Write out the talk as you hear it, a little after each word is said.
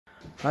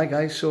Hi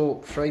guys,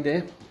 so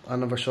Friday,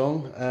 another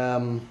song.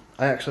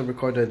 I actually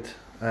recorded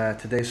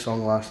today's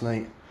song last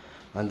night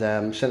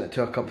and sent it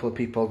to a couple of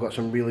people, got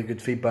some really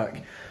good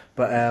feedback.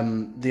 But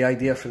the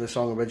idea for the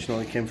song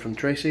originally came from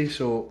Tracy,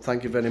 so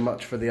thank you very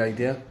much for the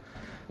idea.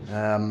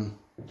 And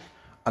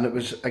it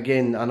was,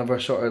 again, another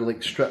sort of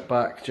like stripped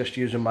back, just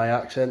using my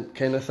accent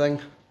kind of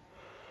thing.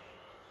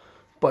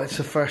 But it's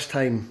the first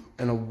time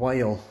in a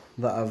while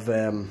that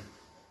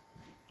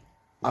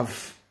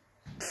I've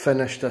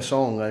finished a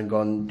song and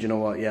gone, do you know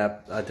what, yeah,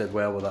 I did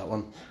well with that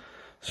one.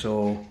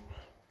 So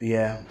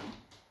yeah,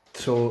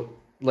 so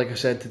like I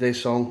said, today's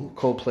song,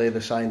 Coldplay,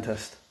 The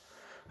Scientist.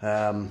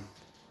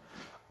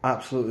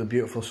 Absolutely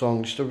beautiful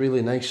song, just a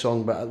really nice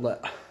song, but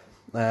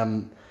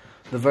the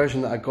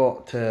version that I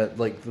got to,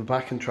 like, the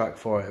backing track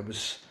for it, it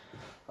was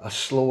a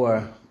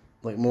slower,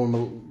 like more,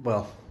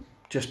 well,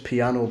 just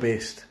piano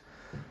based.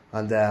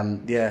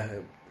 And yeah,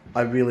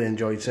 I really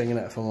enjoyed singing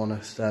it, if I'm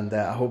honest, and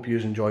I hope you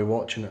enjoy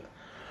watching it.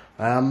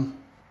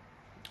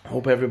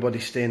 Hope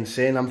everybody's staying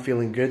sane. I'm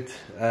feeling good.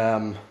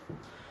 I've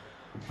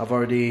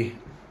already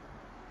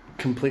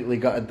completely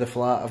gutted the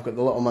flat. I've got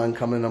the little man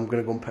coming. I'm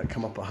going to go and pick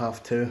him up at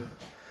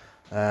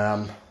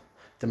 2:30.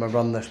 Did my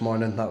run this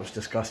morning. That was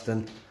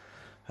disgusting.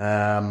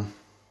 But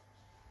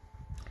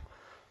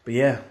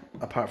yeah,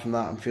 apart from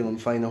that, I'm feeling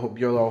fine. I hope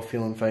you're all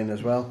feeling fine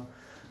as well.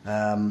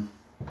 And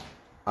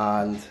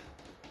I've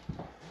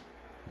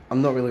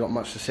not really got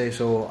much to say,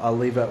 so I'll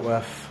leave it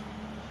with: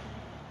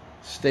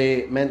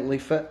 stay mentally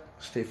fit,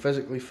 stay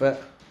physically fit,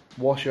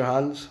 wash your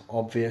hands,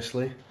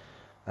 obviously,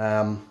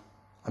 and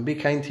be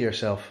kind to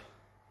yourself.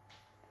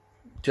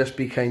 Just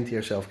be kind to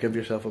yourself, give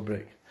yourself a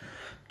break.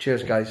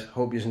 Cheers guys,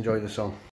 hope you enjoy the song.